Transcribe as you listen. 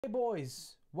Hey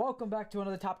boys, welcome back to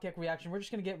another topkek reaction. We're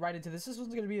just gonna get right into this. This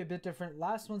one's gonna be a bit different.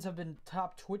 Last ones have been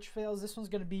top Twitch fails. This one's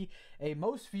gonna be a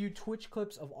most viewed Twitch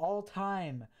clips of all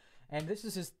time, and this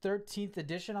is his 13th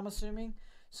edition, I'm assuming.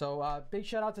 So big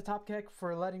shout out to topkek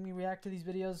for letting me react to these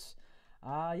videos.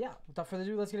 Yeah, without further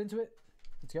ado, let's get into it.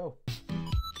 Let's go.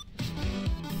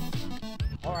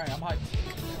 All right, I'm hyped.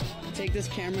 Take this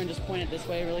camera and just point it this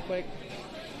way really quick.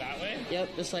 That way? Yep,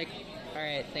 just like, all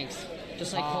right, thanks.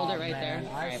 Just like hold it right there.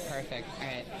 All right, perfect. All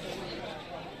right.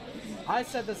 I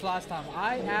said this last time.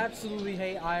 I absolutely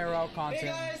hate IRL content.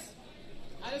 Hey guys,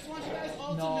 I just want you guys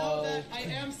all to know that I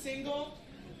am single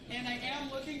and I am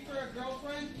looking for a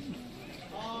girlfriend.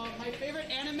 My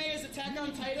favorite anime is Attack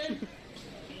on Titan.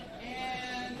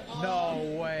 And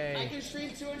no way. I can stream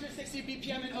 260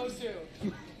 BPM in OSU.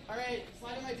 Alright,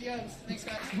 slide in my DMs. Thanks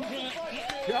guys.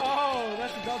 Yo,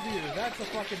 that's a W. That's a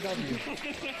fucking W.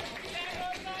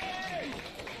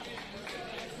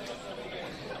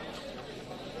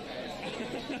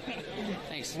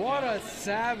 Thanks. What a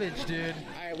savage, dude.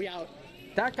 Alright, we out.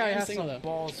 That guy has single, some though.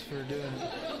 balls for doing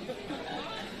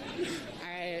it.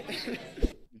 Alright.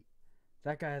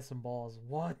 That guy has some balls.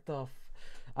 What the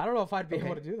I don't know if I'd be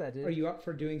able to do that, dude. Are you up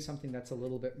for doing something that's a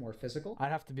little bit more physical?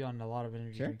 I'd have to be on a lot of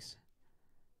energy drinks.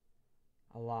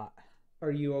 A lot.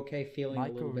 Are you okay feeling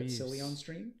Michael a little Reeves. bit silly on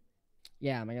stream?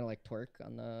 Yeah, am I gonna like twerk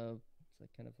on the? It's like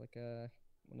kind of like a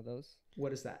one of those.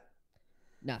 What is that?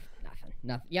 Nothing.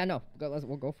 Yeah, no.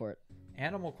 We'll go for it.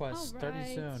 Animal Quest starting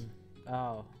soon.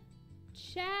 Oh.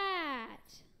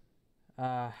 Chat.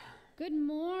 Good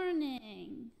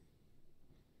morning.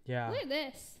 Yeah. Look at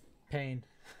this. Pain.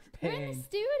 We're in the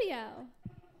studio.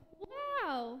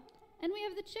 Wow. And we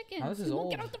have the chickens. Oh, this is who won't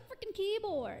old. get off the freaking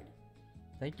keyboard.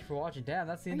 Thank you for watching. Damn,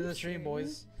 that's the end of the stream,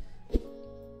 boys.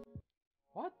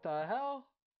 What the hell?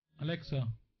 Alexa,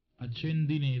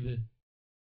 accendi neve.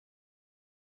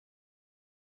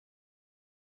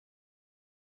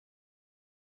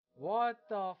 What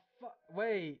the fuck?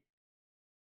 Wait.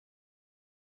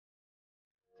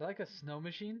 Is that like a snow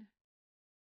machine?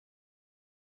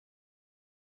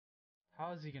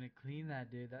 How is he gonna clean that,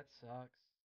 dude? That sucks.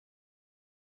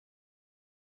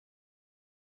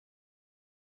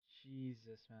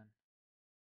 Jesus, man.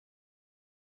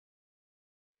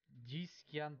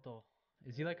 Gischianto.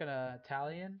 Is he like an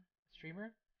Italian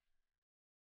streamer?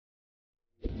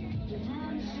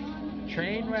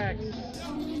 Trainwrecks.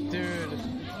 Dude.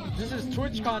 This is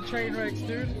TwitchCon Trainwrecks,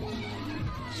 dude.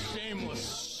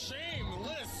 Shamelessness.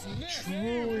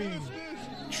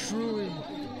 Truly.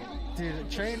 Dude,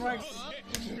 Trainwrecks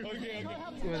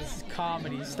was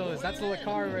comedy. Still is. That's the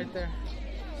Lakari right there.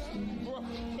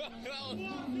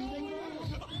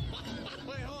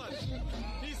 Wait, hold on.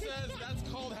 He says that's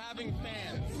called having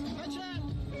fans. Hi, chat.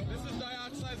 This is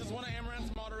Dioxide. This is one of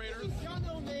Amaranth's moderators. Y'all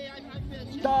know me.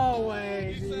 No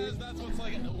way, He dude. says that's what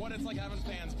it's like having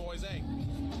fans, boys. Hey,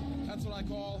 that's what I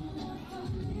call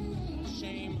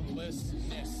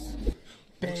shamelessness.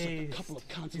 Based. couple of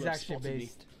counselors He's actually spotted me.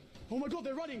 based. Oh my god,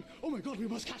 they're running! Oh my god, we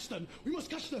must catch them! We must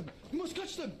catch them! We must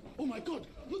catch them! Oh my god,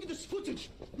 look at this footage!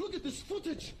 Look at this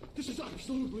footage! This is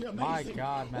absolutely amazing! My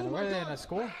god, man. Oh Where my are they in God. a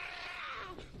school?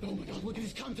 Oh my god, look at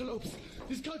these cantaloupes!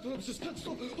 These cantaloupes just can't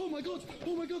stop! Oh my god!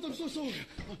 Oh my god, I'm so sorry!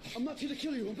 I'm not here to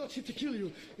kill you! I'm not here to kill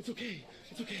you! It's okay!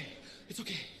 It's okay! It's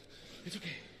okay! It's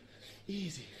okay!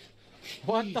 Easy!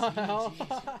 What Easy, the easy, hell?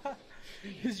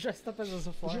 easy. He's dressed up as a Would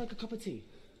you safari. like a cup of tea?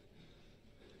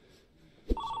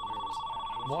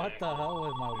 What the hell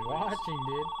was my watching,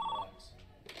 dude?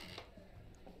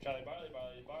 Charlie Barley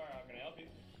Bar. How can I help you?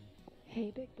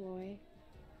 Hey, big boy.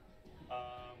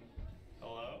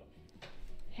 Hello.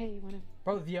 Hey, you wanna?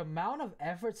 Bro, the amount of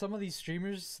effort some of these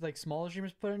streamers, like smaller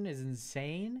streamers, put in is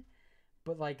insane.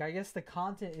 But like, I guess the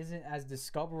content isn't as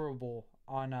discoverable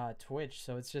on Twitch,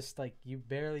 so it's just like you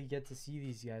barely get to see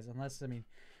these guys unless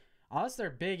unless they're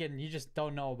big and you just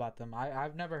don't know about them.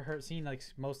 I've never seen like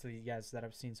most of these guys that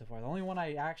I've seen so far. The only one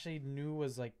I actually knew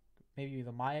was like maybe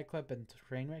the Maya clip and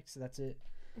Trainwrecks. That's it.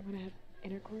 Wanna have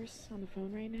intercourse on the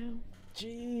phone right now?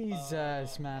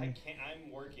 Jesus, man. I can't.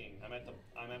 I'm working. I'm at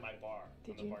my bar.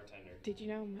 I'm the bartender. Did you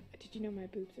know my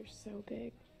boobs are so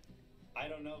big? I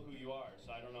don't know who you are,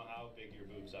 so I don't know how big your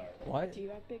boobs are. What? Do you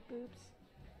have big boobs?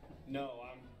 No,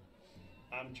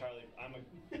 I'm Charlie.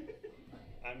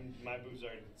 My boobs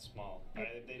are small. I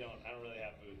don't really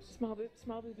have boobs.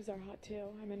 Small boobs are hot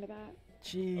too. I'm into that.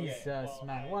 Jesus,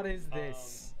 man. What is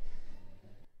this?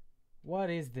 What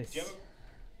is this? Do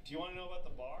you want to know about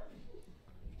the bar?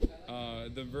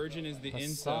 The virgin is the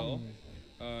incel.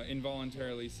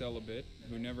 involuntarily celibate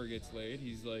who never gets laid.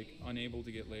 He's like unable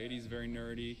to get laid. He's very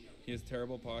nerdy. He has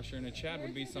terrible posture. And a Chad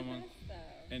would be someone.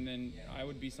 And then I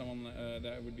would be someone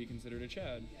that would be considered a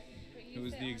Chad, who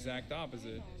is the exact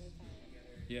opposite.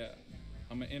 Yeah,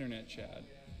 I'm an internet Chad.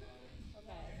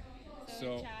 Okay.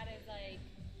 So Chad is like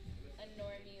a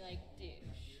normie, like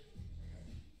douche.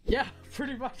 Yeah,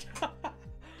 pretty much.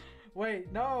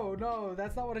 Wait, no,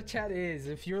 that's not what a chat is.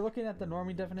 If you're looking at the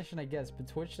normie definition, I guess, but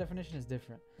Twitch definition is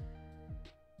different.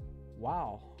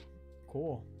 Wow,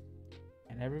 cool.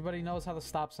 And everybody knows how the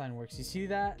stop sign works. You see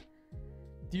that?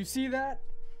 Do you see that?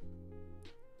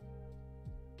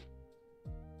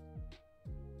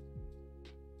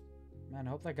 Man, I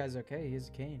hope that guy's okay. He has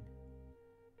a cane.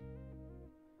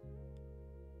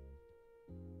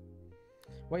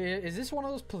 Wait, is this one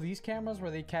of those police cameras where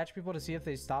they catch people to see if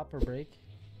they stop or brake?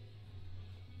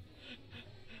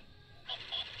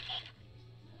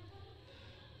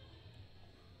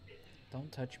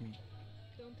 Don't touch me.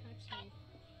 Don't touch me.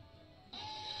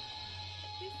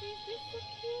 This is so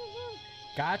cute, look.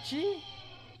 Gotchi?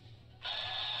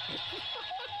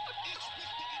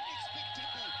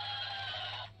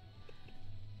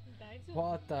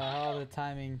 What the hell, the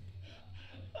timing?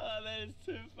 Oh, that is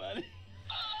too funny.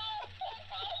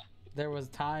 There was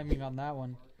timing on that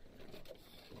one.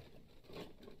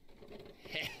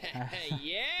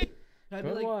 Yeah.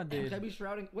 Good one, dude. Can I be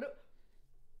shrouding?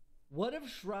 What if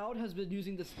Shroud has been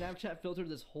using the Snapchat filter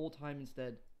this whole time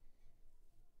instead?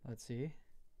 Let's see.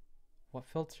 What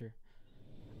filter?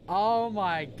 Oh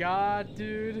my god,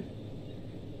 dude.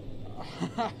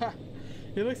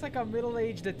 He looks like a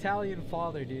middle-aged Italian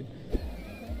father, dude.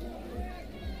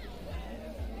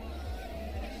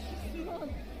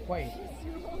 Wait.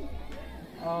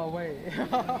 Oh, wait.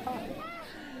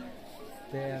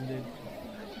 Damn, dude.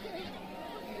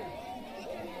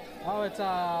 Oh, it's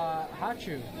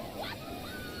Hachu.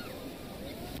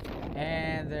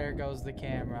 And there goes the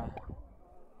camera.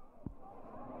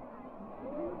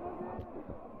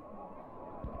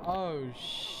 Oh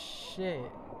shit.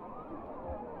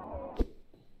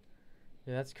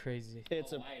 Yeah, that's crazy.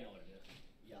 It's a. I know what it is.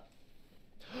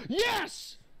 Yeah.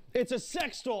 Yes! It's a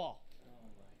sex doll.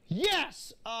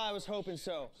 Yes! I was hoping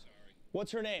so.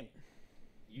 What's her name?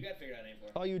 You gotta figure out a name for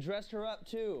her. Oh, you dressed her up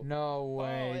too. No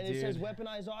way, Oh, and dude. it says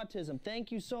weaponized autism.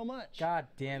 Thank you so much. God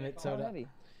damn it, Oh, Soda. heavy.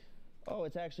 Oh,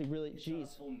 it's actually really. Jeez.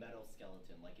 It's a full metal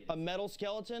skeleton, like it is. A metal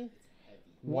skeleton? It's heavy.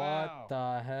 What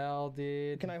the hell,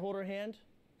 dude? Can I hold her hand?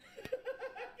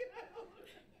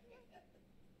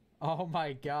 Oh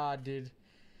my god, dude.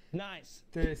 Nice.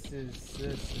 This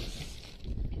is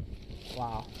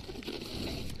wow.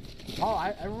 Oh,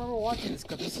 I remember watching this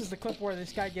clip. This is the clip where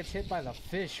this guy gets hit by the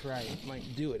fish, right? Might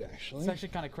do it, actually. It's actually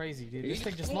kind of crazy, dude. This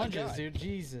thing just Oh my lunges, God. dude.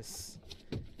 Jesus.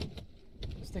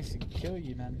 This thing should kill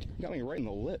you, man. Got me right in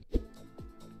the lip.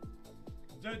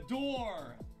 The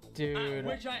door Dude. at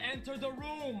which I enter the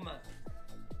room.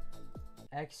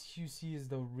 XQC is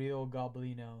the real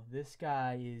Goblino. This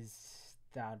guy is...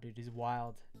 Nah, dude, he's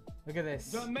wild. Look at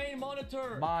this. The main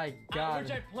monitor. My God. At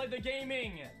which I play the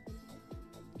gaming.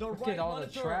 The Look right at all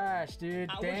monitor. the trash, dude.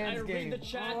 At which I Dan's game. read the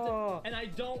chat Oh. and I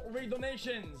don't read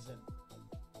donations.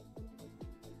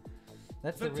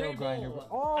 That's the real table grinder. Bro.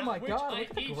 Oh at my which God, I look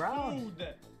at the eat ground. food.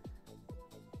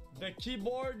 The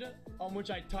keyboard on which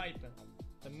I type.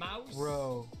 The mouse.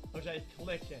 Bro. Which I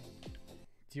click.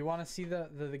 Do you want to see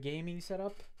the gaming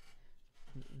setup?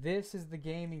 This is the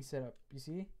gaming setup. You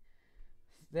see?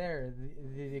 There,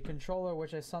 the controller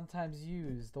which I sometimes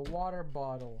use, the water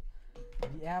bottle,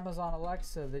 the Amazon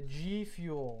Alexa, the G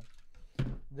Fuel,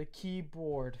 the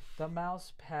keyboard, the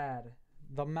mouse pad,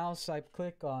 the mouse I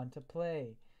click on to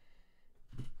play,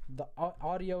 the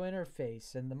audio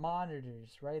interface, and the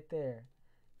monitors right there.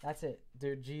 That's it,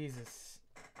 dude. Jesus,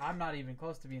 I'm not even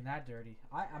close to being that dirty.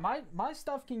 My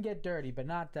stuff can get dirty, but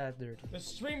not that dirty. The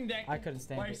stream deck. I couldn't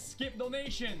stand where I it. skip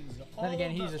donations. Then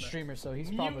again, all he's of a them. streamer, so he's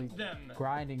Mute probably them.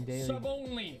 grinding daily. Sub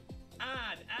only.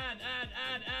 Add.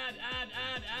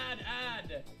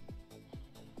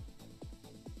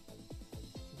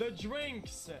 The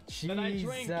drinks that I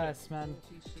drink. Jesus, man.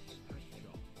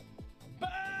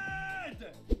 Bad!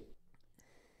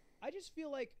 I just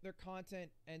feel like their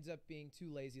content ends up being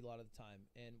too lazy a lot of the time,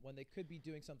 and when they could be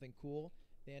doing something cool,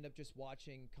 they end up just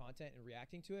watching content and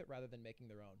reacting to it rather than making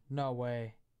their own. No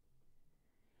way.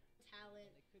 Talent.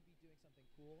 They could be doing something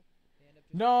cool. They end up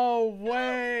just No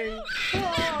way!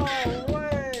 No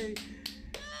way!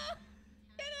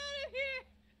 Get out of here!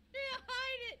 Yeah,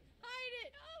 hide it!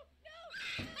 Oh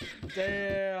no!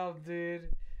 Damn, dude.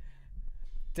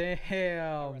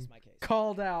 Damn. rest my case.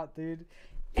 Called out, dude.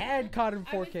 And caught in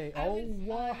 4K. I Oh, was,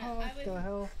 what I was the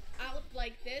hell? out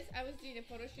like this. I was doing a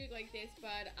photo shoot like this,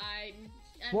 but I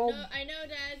Well- know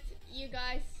that you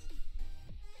guys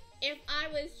if I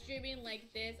was streaming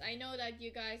like this, I know that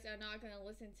you guys are not gonna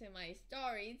listen to my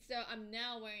stories, so I'm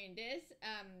now wearing this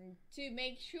to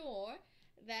make sure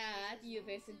that you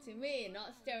listen to me,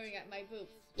 not staring at my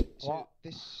boobs. So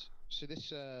this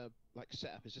like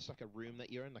setup, is this like a room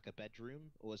that you're in, like a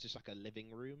bedroom, or is this like a living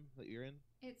room that you're in?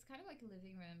 It's kind of like a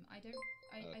living room. I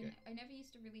never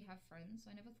used to really have friends,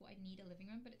 so I never thought I'd need a living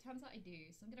room, but it turns out I do.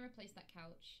 So I'm gonna replace that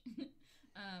couch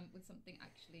with something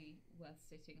actually worth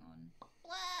sitting on.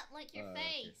 What? Like your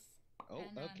face. Oh,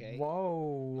 And, okay.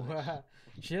 Whoa.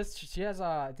 she has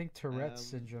I think Tourette's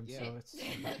syndrome, yeah. so it's.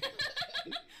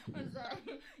 I'm sorry.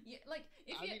 Yeah, like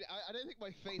if I mean, I don't think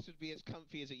my face would be as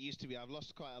comfy as it used to be. I've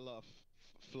lost quite a lot of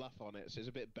fluff on it, so it's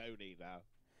a bit bony now.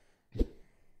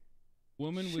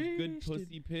 Women with good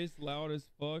pussy piss, loud as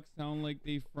fuck, sound like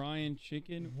they frying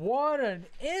chicken. What an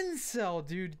incel,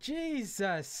 dude!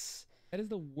 Jesus. That is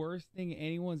the worst thing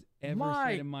anyone's ever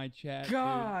My said in my chat.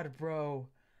 God, dude. bro.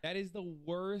 That is the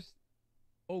worst.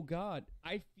 Oh God,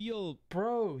 I feel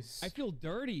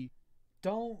dirty.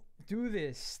 Don't do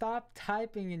this. Stop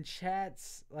typing in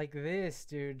chats like this,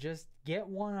 dude. Just get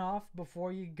one off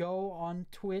before you go on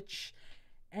Twitch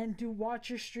and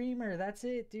watch your streamer. That's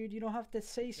it, dude. You don't have to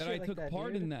say shit like that. I took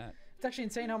part dude. in that. It's actually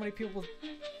insane how many people.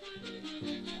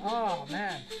 Oh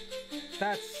man,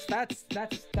 that's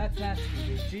nasty,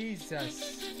 dude.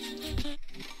 Jesus.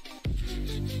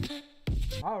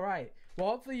 All right. Well,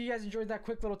 hopefully you guys enjoyed that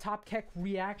quick little topkek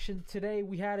reaction today.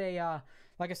 We had a,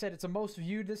 like I said, it's a most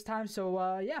viewed this time.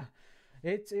 So yeah,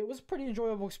 it was a pretty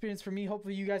enjoyable experience for me.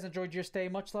 Hopefully you guys enjoyed your stay.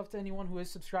 Much love to anyone who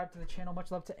is subscribed to the channel. Much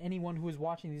love to anyone who is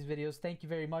watching these videos. Thank you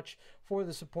very much for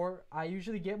the support. I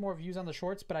usually get more views on the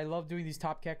shorts, but I love doing these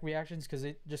topkek reactions because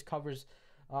it just covers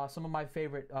some of my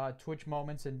favorite Twitch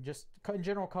moments and just in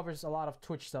general covers a lot of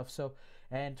Twitch stuff. So,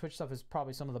 and Twitch stuff is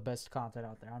probably some of the best content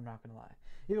out there. I'm not gonna lie.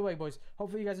 Either way, boys,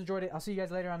 hopefully you guys enjoyed it. I'll see you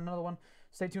guys later on another one.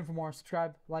 Stay tuned for more.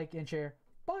 Subscribe, like, and share.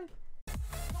 Bye.